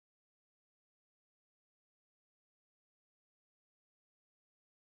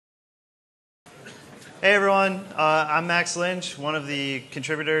Hey everyone, I'm Max Lynch, one of the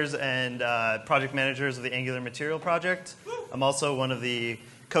contributors and project managers of the Angular Material project. I'm also one of the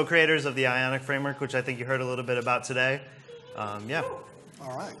co-creators of the Ionic framework, which I think you heard a little bit about today. Yeah.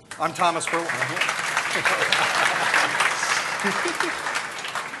 All right. I'm Thomas Burleson.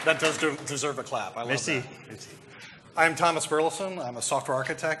 That does deserve a clap. I love that. I'm Thomas Burleson. I'm a software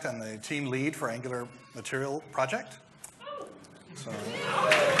architect and the team lead for Angular Material project. So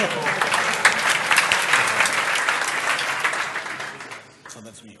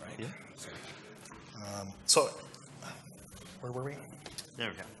that's me, right? Yeah. So where were we? There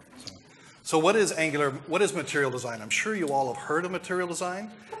we go. So what is Angular? What is material design? I'm sure you all have heard of material design.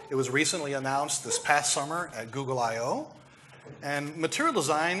 It was recently announced this past summer at Google I/O. And material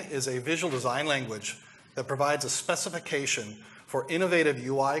design is a visual design language that provides a specification for innovative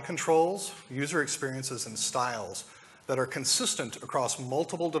UI controls, user experiences, and styles that are consistent across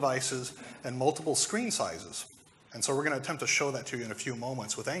multiple devices and multiple screen sizes. And so we're going to attempt to show that to you in a few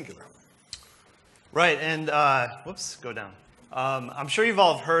moments with Angular. Right, and whoops, go down. I'm sure you've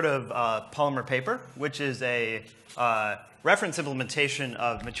all heard of Polymer Paper, which is a reference implementation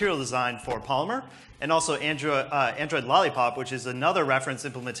of material design for Polymer, and also Android Lollipop, which is another reference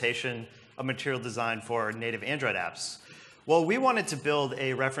implementation of material design for native Android apps. Well, we wanted to build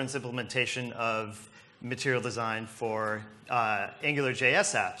a reference implementation of material design for Angular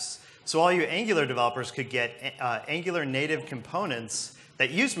JS apps. So all you Angular developers could get Angular native components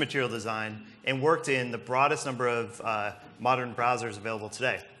that used material design and worked in the broadest number of modern browsers available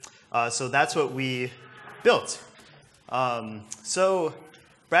today. So that's what we built. So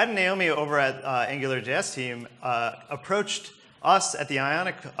Brad and Naomi over at Angular JS team approached us at the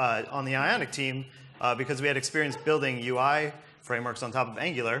Ionic, on the Ionic team because we had experience building UI frameworks on top of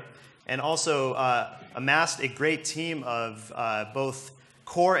Angular, and also amassed a great team of both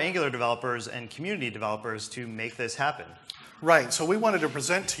core Angular developers and community developers to make this happen. Right, so we wanted to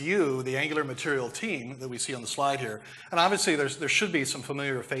present to you the Angular Material team that we see on the slide here. And obviously there should be some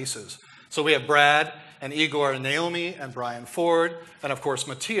familiar faces. So we have Brad and Igor and Naomi and Brian Ford, and of course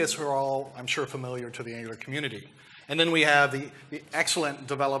Matthias, who are all, I'm sure, familiar to the Angular community. And then we have the excellent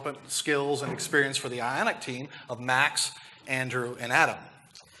development skills and experience for the Ionic team of Max, Andrew, and Adam.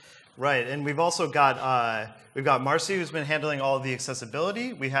 Right, and we've also got we've got Marcy, who's been handling all of the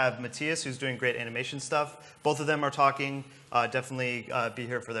accessibility. We have Matthias, who's doing great animation stuff. Both of them are talking. Definitely be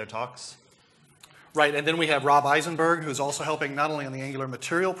here for their talks. Right, and then we have Rob Eisenberg, who's also helping not only on the Angular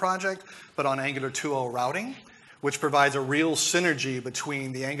Material project, but on Angular 2.0 routing, which provides a real synergy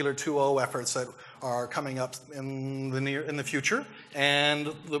between the Angular 2.0 efforts that are coming up in the future and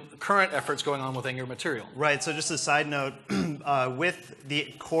the current efforts going on with Angular Material. Right, so just a side note, with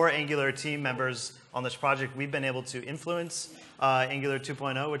the core Angular team members on this project, we've been able to influence Angular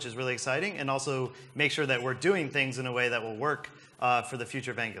 2.0, which is really exciting, and also make sure that we're doing things in a way that will work for the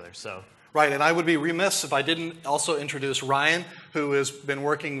future of Angular. So. Right, and I would be remiss if I didn't also introduce Ryan, who has been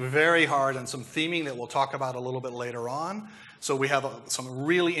working very hard on some theming that we'll talk about a little bit later on. So we have some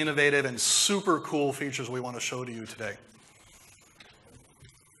really innovative and super cool features we want to show to you today.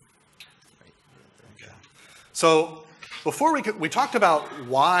 Okay. So before we talked about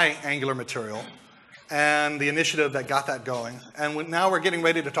why Angular Material and the initiative that got that going, and now we're getting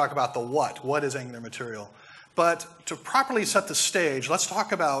ready to talk about the what. What is Angular Material? But to properly set the stage, let's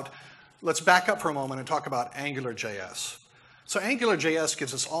back up for a moment and talk about AngularJS. So AngularJS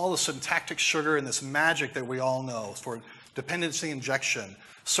gives us all the syntactic sugar and this magic that we all know for dependency injection,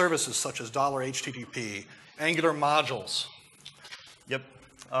 services such as $HTTP, Angular modules. Yep.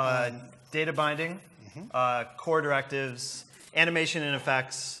 Data binding, core directives, animation and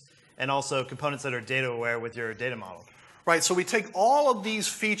effects, and also components that are data aware with your data model. Right, so we take all of these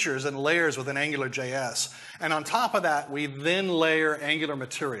features and layers within AngularJS, and on top of that, we then layer Angular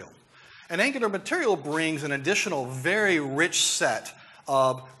Material. And Angular Material brings an additional very rich set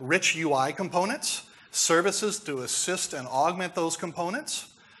of rich UI components, services to assist and augment those components,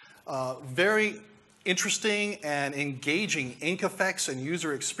 very interesting and engaging ink effects and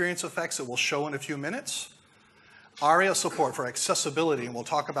user experience effects that we'll show in a few minutes, ARIA support for accessibility, and we'll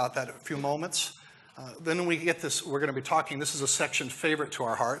talk about that in a few moments. Then we get this, we're going to be talking, this is a section favorite to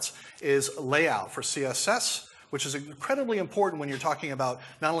our hearts, is layout for CSS, which is incredibly important when you're talking about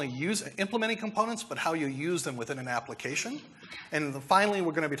not only implementing components, but how you use them within an application. And finally,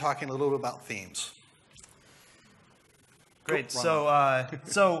 we're going to be talking a little bit about themes. Great.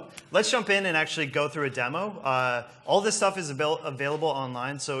 So let's jump in and actually go through a demo. All this stuff is available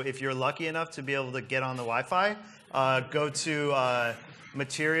online, so if you're lucky enough to be able to get on the Wi-Fi, go to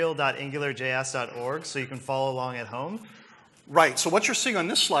material.angularjs.org so you can follow along at home. Right, so what you're seeing on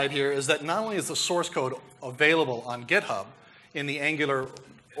this slide here is that not only is the source code available on GitHub in the Angular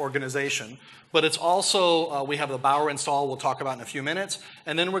organization, but it's also, we have the Bower install we'll talk about in a few minutes,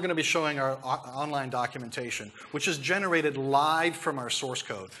 and then we're going to be showing our online documentation, which is generated live from our source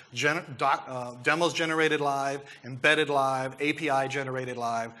code. Demos generated live, embedded live, API generated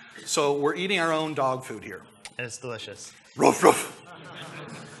live. So we're eating our own dog food here. And it's delicious. Ruff, ruff.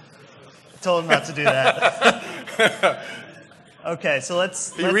 I told him not to do that. Okay, so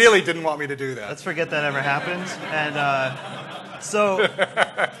let's He really didn't want me to do that. Let's forget that ever happened. And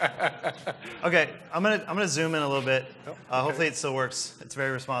okay, I'm gonna zoom in a little bit. Okay. Hopefully it still works. It's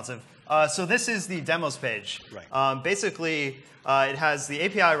very responsive. So this is the demos page. Right. Basically, it has the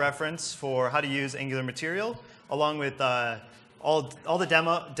API reference for how to use Angular Material, along with all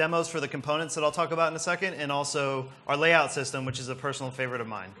the demos for the components that I'll talk about in a second, and also our layout system, which is a personal favorite of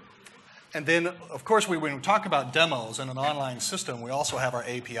mine. And then, of course, when we talk about demos in an online system, we also have our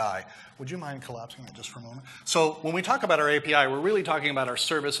API. Would you mind collapsing it just for a moment? So when we talk about our API, we're really talking about our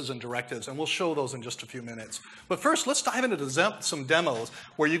services and directives, and we'll show those in just a few minutes. But first, let's dive into some demos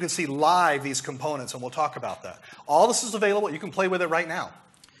where you can see live these components, and we'll talk about that. All this is available. You can play with it right now.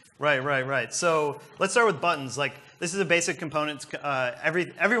 Right. So let's start with buttons. Like, this is a basic component.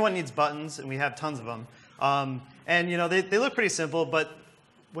 Everyone needs buttons, and we have tons of them. And they look pretty simple, but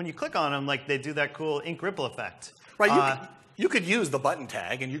when you click on them, like, they do that cool ink ripple effect. Right, you could use the button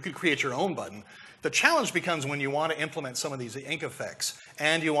tag and you could create your own button. The challenge becomes when you want to implement some of these ink effects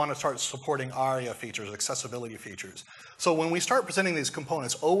and you want to start supporting ARIA features, accessibility features. So when we start presenting these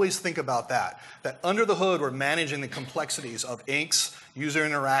components, always think about that under the hood we're managing the complexities of inks, user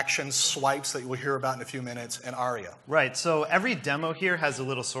interactions, swipes that we'll hear about in a few minutes, and ARIA. Right, so every demo here has a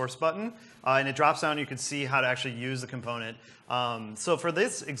little source button, and it drops down, you can see how to actually use the component. So for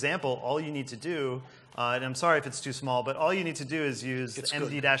this example, all you need to do, and I'm sorry if it's too small, but all you need to do is use the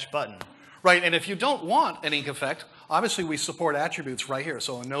MD-button. Right, and if you don't want an ink effect, obviously we support attributes right here.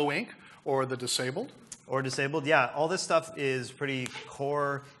 So a no ink or the disabled. Or disabled, yeah. All this stuff is pretty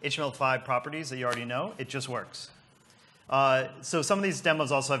core HTML5 properties that you already know. It just works. So some of these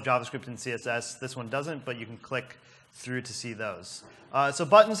demos also have JavaScript and CSS. This one doesn't, but you can click through to see those. So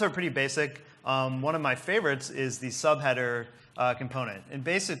buttons are pretty basic. One of my favorites is the subheader component. And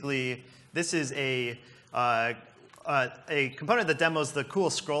basically, this is a component that demos the cool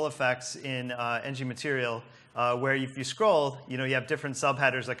scroll effects in NG Material, where if you scroll, you have different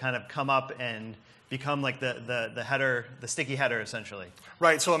subheaders that kind of come up and become like the header, the sticky header, essentially.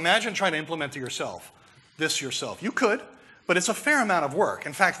 Right, so imagine trying to implement this yourself. You could, but it's a fair amount of work.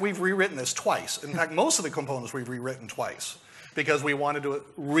 In fact, we've rewritten this twice. In fact, most of the components we've rewritten twice because we wanted to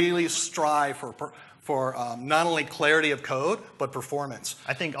really strive for not only clarity of code, but performance.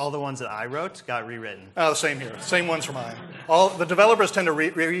 I think all the ones that I wrote got rewritten. Oh, same here. Same ones for mine. The developers tend to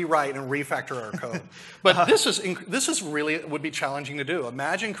rewrite and refactor our code. But this is really would be challenging to do.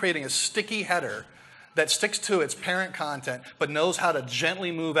 Imagine creating a sticky header that sticks to its parent content, but knows how to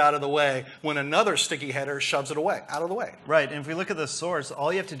gently move out of the way when another sticky header shoves it away, out of the way. Right, and if we look at the source,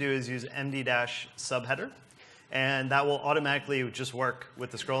 all you have to do is use MD-subheader, and that will automatically just work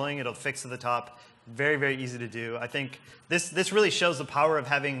with the scrolling. It'll fix to the top. Very, very easy to do. I think this really shows the power of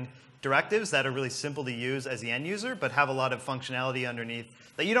having directives that are really simple to use as the end user, but have a lot of functionality underneath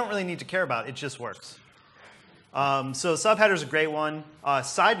that you don't really need to care about. It just works. So subheader is a great one.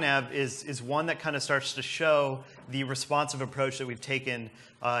 Side nav is one that kind of starts to show the responsive approach that we've taken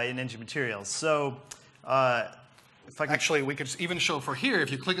in NG Materials. So actually, we could even show for here, if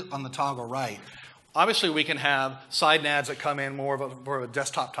you click on the toggle right, obviously we can have side navs that come in more of a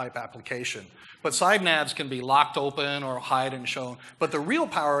desktop type application. But side navs can be locked open or hide and shown. But the real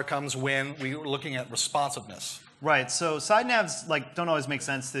power comes when we're looking at responsiveness. Right. So side navs don't always make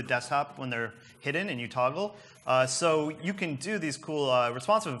sense to desktop when they're hidden and you toggle. So you can do these cool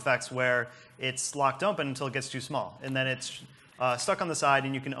responsive effects where it's locked open until it gets too small. And then it's stuck on the side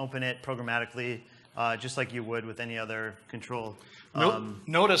and you can open it programmatically just like you would with any other control.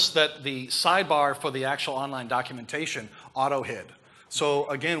 Notice that the sidebar for the actual online documentation auto-hid. So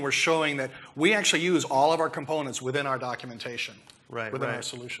again, we're showing that we actually use all of our components within our documentation, within our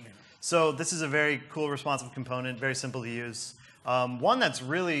solution here. So this is a very cool responsive component, very simple to use. One that's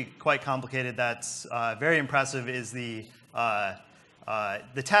really quite complicated that's very impressive is the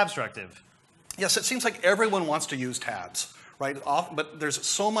tabs directive. Yes, it seems like everyone wants to use tabs, right? But there's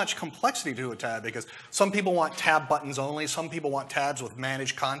so much complexity to a tab because some people want tab buttons only, some people want tabs with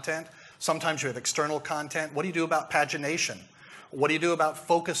managed content. Sometimes you have external content. What do you do about pagination? What do you do about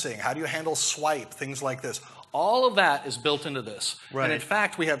focusing? How do you handle swipe? Things like this. All of that is built into this. Right. And in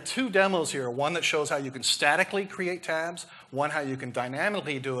fact, we have two demos here. One that shows how you can statically create tabs. one how you can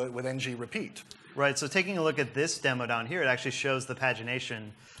dynamically do it with ng repeat. Right, so taking a look at this demo down here, it actually shows the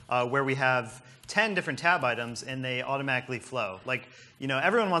pagination where we have 10 different tab items and they automatically flow. Like,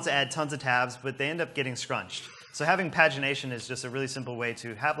 everyone wants to add tons of tabs, but they end up getting scrunched. So having pagination is just a really simple way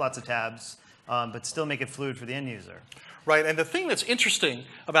to have lots of tabs, but still make it fluid for the end user. Right, and the thing that's interesting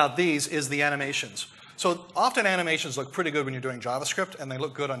about these is the animations. So often animations look pretty good when you're doing JavaScript, and they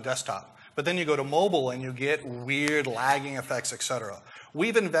look good on desktop. But then you go to mobile, and you get weird lagging effects, etc.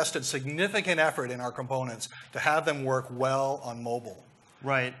 We've invested significant effort in our components to have them work well on mobile.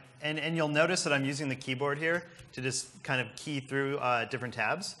 Right, and you'll notice that I'm using the keyboard here to just kind of key through different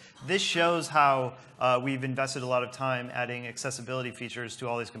tabs. This shows how we've invested a lot of time adding accessibility features to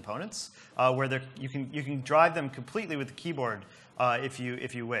all these components, where you can drive them completely with the keyboard if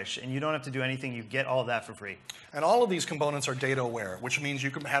you wish, and you don't have to do anything. You get all of that for free. And all of these components are data aware, which means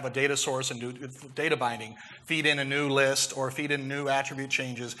you can have a data source and do data binding, feed in a new list or feed in new attribute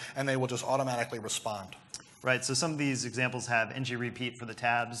changes, and they will just automatically respond. Right, so some of these examples have ng repeat for the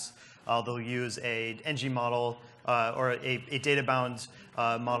tabs. They'll use a ng model or a data-bound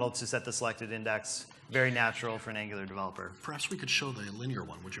model to set the selected index. Very natural for an Angular developer. Perhaps we could show the linear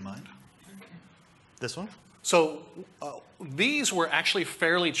one, would you mind? This one? So these were actually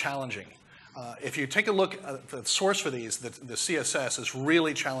fairly challenging. If you take a look at the source for these, the CSS is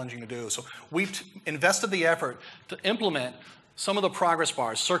really challenging to do. So we've invested the effort to implement some of the progress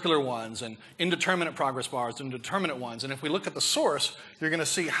bars, circular ones, and indeterminate progress bars, and determinate ones. And if we look at the source, you're going to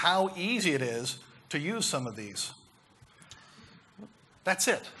see how easy it is to use some of these. That's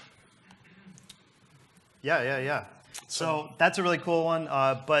it. Yeah. So that's a really cool one.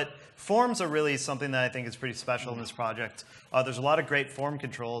 But forms are really something that I think is pretty special in this project. There's a lot of great form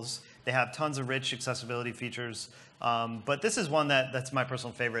controls. They have tons of rich accessibility features. But this is one that's my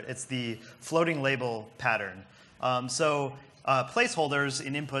personal favorite. It's the floating label pattern. Placeholders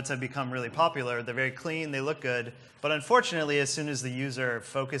in inputs have become really popular. They're very clean, they look good, but unfortunately, as soon as the user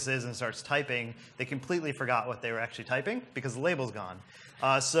focuses and starts typing, they completely forgot what they were actually typing because the label's gone.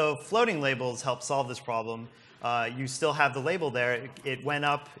 So floating labels help solve this problem. You still have the label there. It went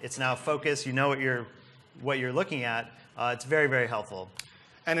up. It's now focused. You know what you're looking at. It's very, very helpful.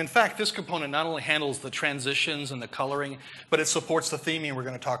 And in fact, this component not only handles the transitions and the coloring, but it supports the theming we're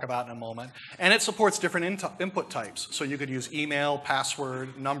going to talk about in a moment. And it supports different input types. So you could use email,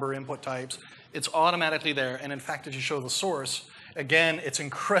 password, number input types. It's automatically there. And in fact, as you show the source, again, it's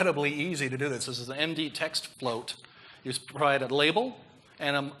incredibly easy to do this. This is an MD text float. You provide a label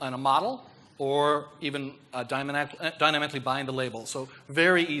and a model, or even dynamically bind the label. So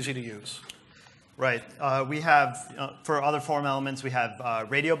very easy to use. Right. We have, for other form elements, we have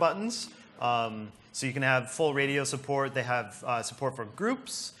radio buttons. So you can have full radio support. They have support for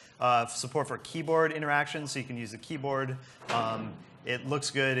groups, support for keyboard interactions, so you can use the keyboard. It looks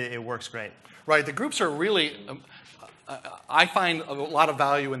good. It works great. Right. The groups are really, I find a lot of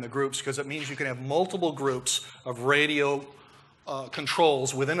value in the groups because it means you can have multiple groups of radio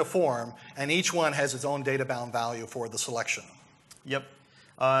controls within a form, and each one has its own data-bound value for the selection. Yep.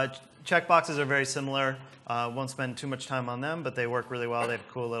 Checkboxes are very similar. Won't spend too much time on them, but they work really well. They have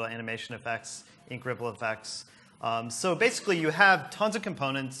cool little animation effects, ink ripple effects. So basically, you have tons of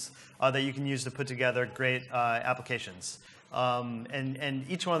components that you can use to put together great applications. And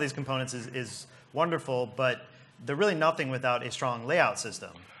each one of these components is wonderful, but they're really nothing without a strong layout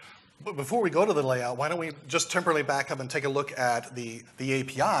system. But before we go to the layout, why don't we just temporarily back up and take a look at the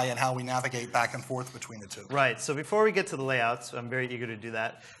API and how we navigate back and forth between the two. Right. So before we get to the layouts, I'm very eager to do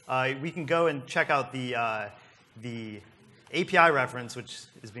that. We can go and check out the API reference, which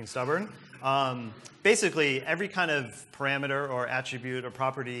is being stubborn. Basically, every kind of parameter or attribute or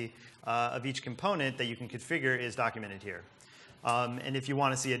property of each component that you can configure is documented here. And if you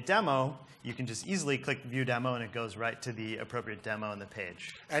want to see a demo, you can just easily click View Demo, and it goes right to the appropriate demo on the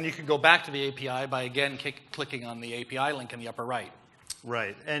page. And you can go back to the API by, again, clicking on the API link in the upper right.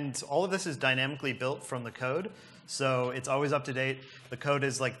 Right. And all of this is dynamically built from the code, so it's always up to date. The code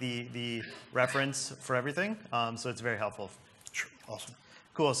is like the reference for everything, so it's very helpful. Sure. Awesome.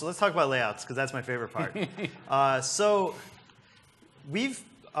 Cool. So let's talk about layouts, because that's my favorite part. So we've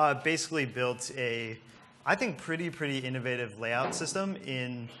basically built a, I think, pretty innovative layout system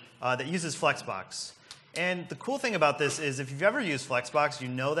that uses Flexbox. And the cool thing about this is if you've ever used Flexbox, you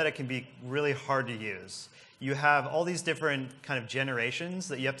know that it can be really hard to use. You have all these different kind of generations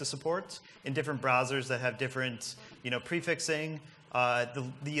that you have to support in different browsers that have different prefixing.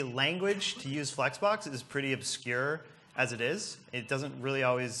 The language to use Flexbox is pretty obscure as it is. It doesn't really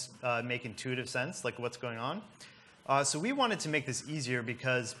always make intuitive sense, like what's going on. So we wanted to make this easier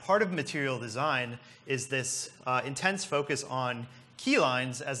because part of material design is this intense focus on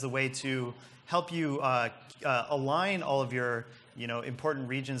keylines as the way to help you align all of your important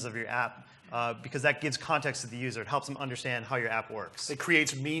regions of your app because that gives context to the user. It helps them understand how your app works. It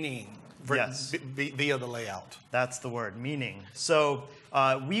creates meaning Yes. via the layout. That's the word, meaning. So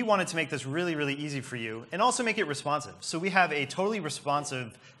we wanted to make this really, really easy for you and also make it responsive. So we have a totally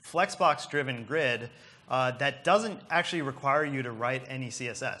responsive Flexbox-driven grid that doesn't actually require you to write any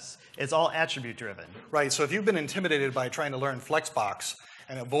CSS. It's all attribute-driven. Right, so if you've been intimidated by trying to learn Flexbox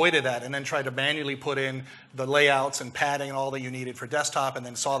and avoided that and then tried to manually put in the layouts and padding and all that you needed for desktop and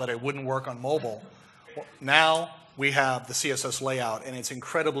then saw that it wouldn't work on mobile, well, now we have the CSS layout and it's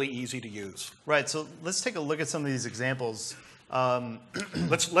incredibly easy to use. Right, so let's take a look at some of these examples.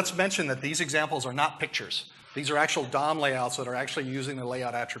 Let's mention that these examples are not pictures. These are actual DOM layouts that are actually using the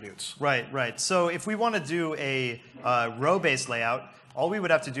layout attributes. Right, right. So if we want to do a row-based layout, all we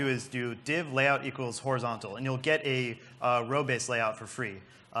would have to do is do div layout equals horizontal, and you'll get a row-based layout for free.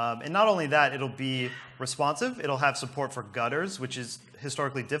 And not only that, it'll be responsive. It'll have support for gutters, which is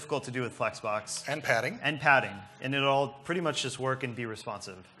historically difficult to do with Flexbox. And padding. And padding. And it'll all pretty much just work and be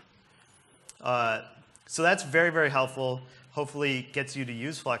responsive. So that's very, very helpful. Hopefully gets you to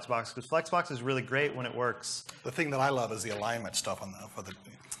use Flexbox, because Flexbox is really great when it works. The thing that I love is the alignment stuff for the.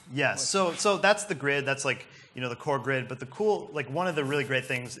 Yes, so that's the grid. That's like the core grid. But the cool, one of the really great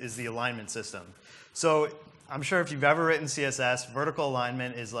things is the alignment system. So I'm sure if you've ever written CSS, vertical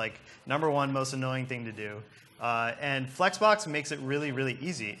alignment is #1 most annoying thing to do. And Flexbox makes it really, really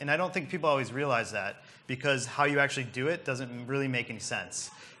easy. And I don't think people always realize that because how you actually do it doesn't really make any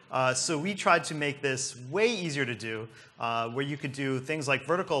sense. So we tried to make this way easier to do, where you could do things like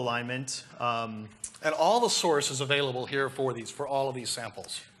vertical alignment. And all the source is available here for all of these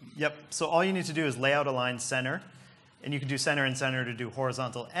samples. Yep. So all you need to do is layout align center, and you can do center and center to do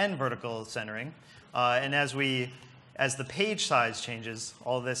horizontal and vertical centering. And as the page size changes,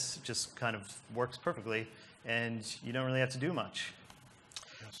 all this just kind of works perfectly, and you don't really have to do much.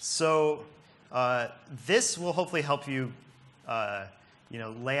 Yes. So this will hopefully help you.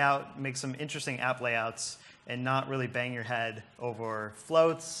 Make some interesting app layouts and not really bang your head over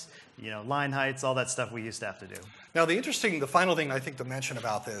floats, line heights, all that stuff we used to have to do. Now, the final thing I think to mention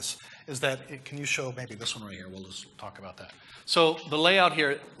about this is that, can you show maybe this one right here? We'll just talk about that. So the layout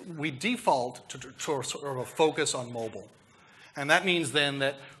here, we default to sort of a focus on mobile. And that means then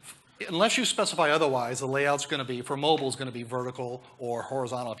that unless you specify otherwise, the layout's going to be, for mobile, is going to be vertical or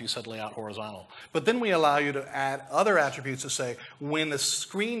horizontal if you said layout horizontal. But then we allow you to add other attributes to say, when the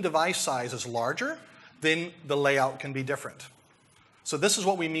screen device size is larger, then the layout can be different. So this is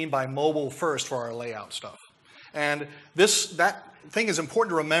what we mean by mobile first for our layout stuff. And that thing is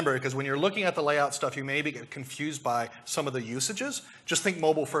important to remember because when you're looking at the layout stuff, you may get confused by some of the usages. Just think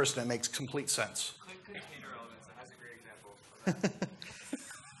mobile first and it makes complete sense. Click container elements. That has a great example.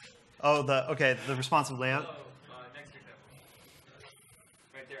 Oh, the responsive layout? Next example.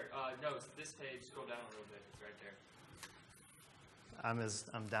 Right there. No, it's this page. Scroll down a little bit. It's right there.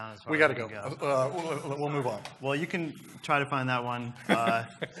 I'm down as far we as got to go. We'll move on. Well, you can try to find that one.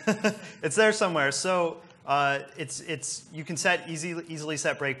 It's there somewhere. So you can easily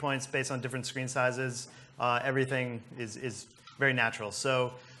set breakpoints based on different screen sizes. Everything is very natural.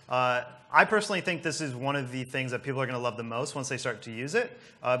 So I personally think this is one of the things that people are going to love the most once they start to use it,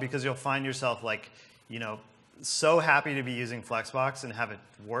 because you'll find yourself so happy to be using Flexbox and have it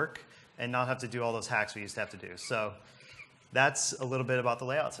work and not have to do all those hacks we used to have to do. So that's a little bit about the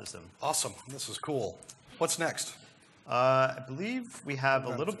layout system. Awesome. This is cool. What's next? I believe we have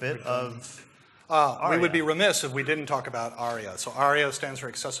a little bit of we would be remiss if we didn't talk about ARIA. So ARIA stands for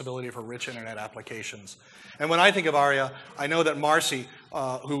Accessibility for Rich Internet Applications. And when I think of ARIA, I know that Marcy,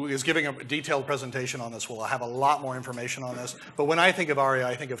 who is giving a detailed presentation on this, will have a lot more information on this. But when I think of ARIA,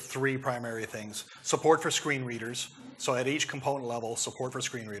 I think of three primary things. Support for screen readers. So at each component level, support for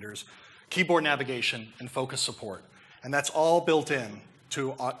screen readers. Keyboard navigation and focus support. And that's all built in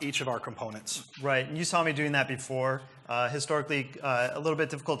to each of our components. Right, and you saw me doing that before. Historically, a little bit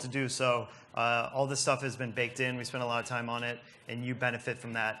difficult to do, so all this stuff has been baked in. We spent a lot of time on it, and you benefit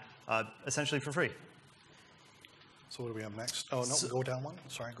from that essentially for free. So what do we have next? Oh, no, go down one.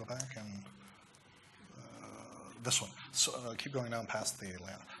 Sorry, go back. And this one. So keep going down past the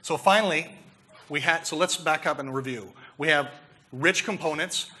layout. So finally, so let's back up and review. We have rich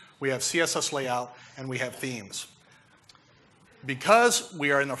components, we have CSS layout, and we have themes. Because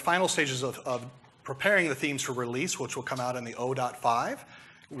we are in the final stages of preparing the themes for release, which will come out in the 0.5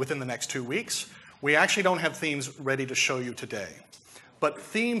 within the next 2 weeks, we actually don't have themes ready to show you today. But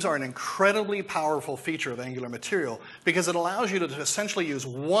themes are an incredibly powerful feature of Angular Material because it allows you to essentially use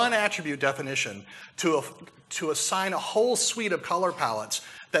one attribute definition to assign a whole suite of color palettes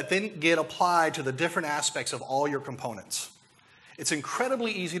that then get applied to the different aspects of all your components. It's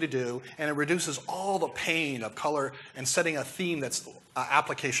incredibly easy to do, and it reduces all the pain of color and setting a theme that's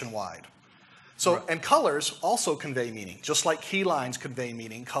application-wide. So, right. And colors also convey meaning. Just like key lines convey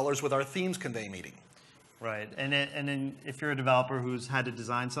meaning, colors with our themes convey meaning. Right, and if you're a developer who's had to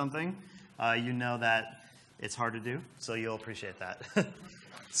design something, you know that it's hard to do, so you'll appreciate that.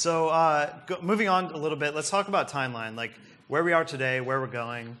 So moving on a little bit, let's talk about timeline, like where we are today, where we're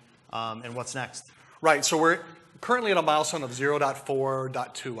going, and what's next. Right, so we're currently at a milestone of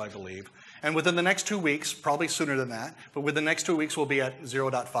 0.4.2, I believe. And within the next 2 weeks, probably sooner than that, but within the next 2 weeks we'll be at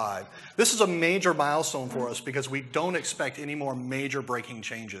 0.5. This is a major milestone for us because we don't expect any more major breaking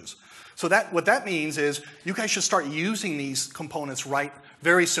changes. So what that means is you guys should start using these components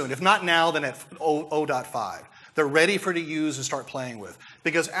very soon. If not now, then at 0.5. They're ready for you to use and start playing with.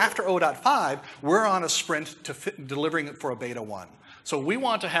 Because after 0.5, we're on a sprint to delivering it for a beta 1. So we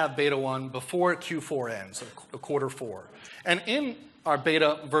want to have beta 1 before Q4 ends, quarter 4. And in our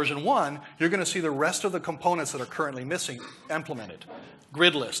beta version 1, you're going to see the rest of the components that are currently missing implemented.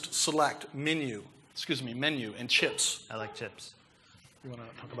 Grid list, select, menu, and chips. I like chips. You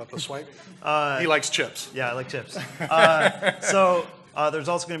want to talk about the swipe? He likes chips. Yeah, I like chips. There's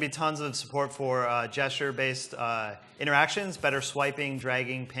also going to be tons of support for gesture-based interactions, better swiping,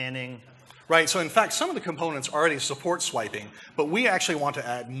 dragging, panning. Right, so in fact, some of the components already support swiping, but we actually want to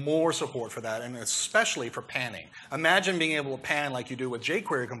add more support for that, and especially for panning. Imagine being able to pan like you do with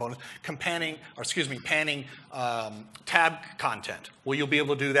jQuery components, panning tab content. Well, you'll be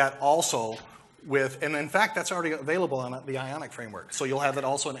able to do that also and in fact, that's already available on the Ionic framework, so you'll have it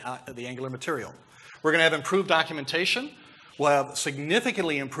also in the Angular material. We're going to have improved documentation. We'll have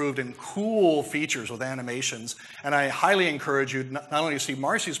significantly improved and cool features with animations. And I highly encourage you not only to see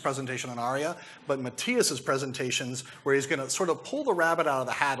Marcy's presentation on ARIA, but Matthias's presentations where he's going to sort of pull the rabbit out of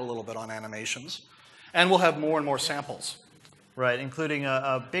the hat a little bit on animations. And we'll have more and more samples. Right, including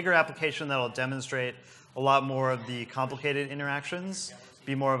a bigger application that will demonstrate a lot more of the complicated interactions,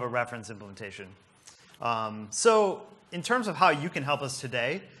 be more of a reference implementation. So in terms of how you can help us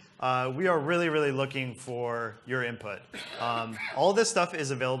today, we are really, really looking for your input. All this stuff is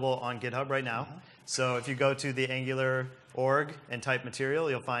available on GitHub right now. So if you go to the Angular org and type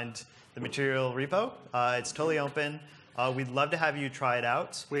material, you'll find the material repo. It's totally open. We'd love to have you try it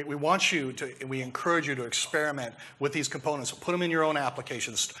out. We encourage you to experiment with these components. Put them in your own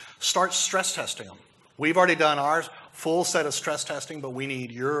applications. Start stress testing them. We've already done our full set of stress testing, but we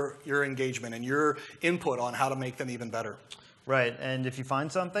need your engagement and your input on how to make them even better. Right, and if you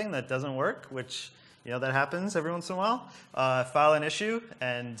find something that doesn't work, which that happens every once in a while, file an issue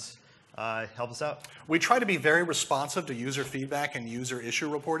and help us out. We try to be very responsive to user feedback and user issue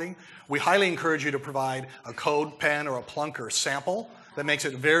reporting. We highly encourage you to provide a code pen or a Plunker sample that makes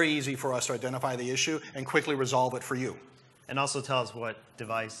it very easy for us to identify the issue and quickly resolve it for you. And also tell us what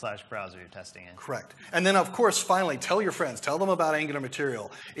device/browser you're testing in. Correct. And then, of course, finally, tell your friends. Tell them about Angular Material.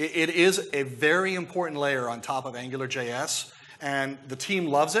 It is a very important layer on top of AngularJS, and the team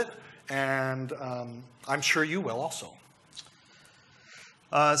loves it, and I'm sure you will also.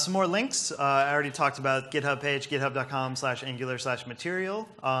 Some more links. I already talked about GitHub page, github.com/angular/material.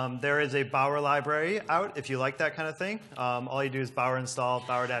 There is a Bower library out if you like that kind of thing. All you do is Bower install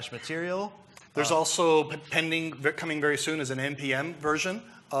Bower-material. There's also coming very soon is an NPM version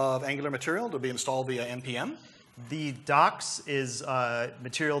of Angular Material to be installed via NPM. The docs is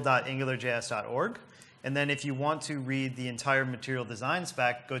material.angularjs.org. And then if you want to read the entire material design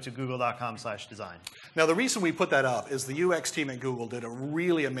spec, go to google.com/design. Now, the reason we put that up is the UX team at Google did a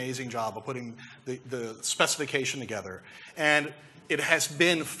really amazing job of putting the specification together. And it has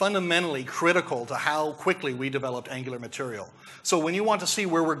been fundamentally critical to how quickly we developed Angular Material. So when you want to see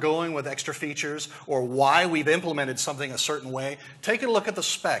where we're going with extra features or why we've implemented something a certain way, take a look at the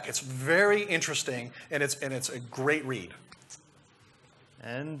spec. It's very interesting, and it's a great read.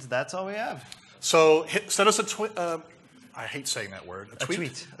 And that's all we have. So send us a tweet. I hate saying that word. A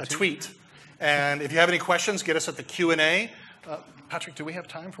tweet. And if you have any questions, get us at the Q&A. Patrick, do we have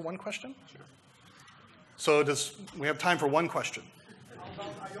time for one question? Sure. So we have time for one question? How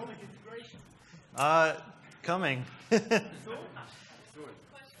about Ionic integration? Coming.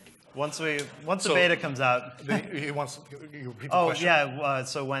 Once the beta comes out. He wants you repeat the question. Yeah.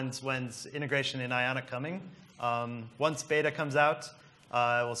 So when's integration in Ionic coming? Once beta comes out,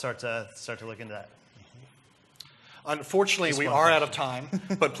 we'll start to look into that. Unfortunately, we are out of time,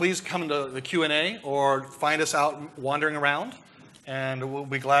 but please come to the Q&A or find us out wandering around, And we'll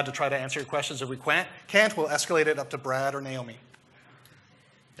be glad to try to answer your questions. If we can't, we'll escalate it up to Brad or Naomi.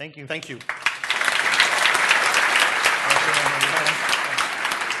 Thank you. Thank you. Thank you.